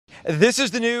This is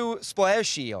the new Splash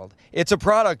Shield. It's a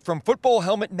product from football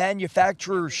helmet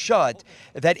manufacturer Schutt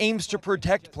that aims to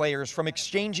protect players from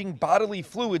exchanging bodily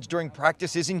fluids during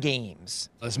practices and games.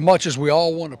 As much as we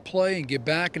all want to play and get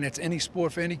back, and that's any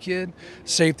sport for any kid,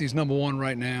 safety is number one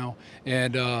right now.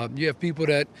 And you have people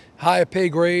that higher pay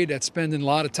grade that's spending a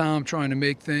lot of time trying to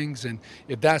make things, and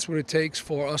if that's what it takes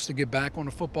for us to get back on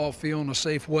the football field in a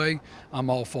safe way,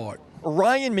 I'm all for it.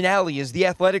 Ryan Manali is the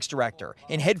athletics director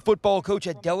and head football coach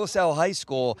at De La Salle High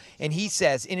School, and he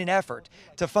says in an effort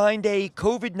to find a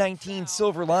COVID-19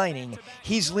 silver lining,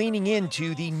 he's leaning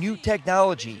into the new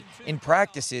technology in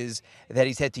practices that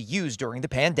he's had to use during the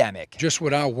pandemic. Just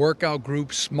with our workout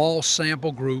groups, small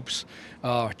sample groups,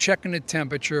 checking the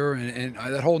temperature and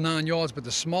that whole 9 yards, but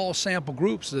the small sample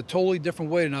groups is a totally different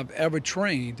way than I've ever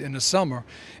trained in the summer,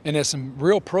 and there's some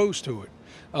real pros to it.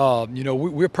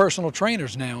 We're personal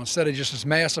trainers now instead of just this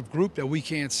massive group that we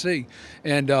can't see.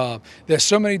 And there's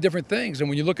so many different things. And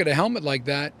when you look at a helmet like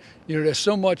that, there's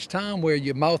so much time where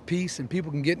your mouthpiece and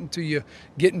people can get into you.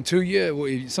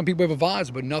 Some people have a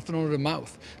visor, but nothing under the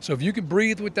mouth. So if you can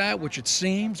breathe with that, which it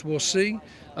seems, we'll see.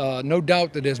 No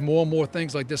doubt that there's more and more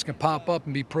things like this can pop up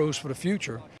and be pros for the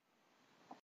future.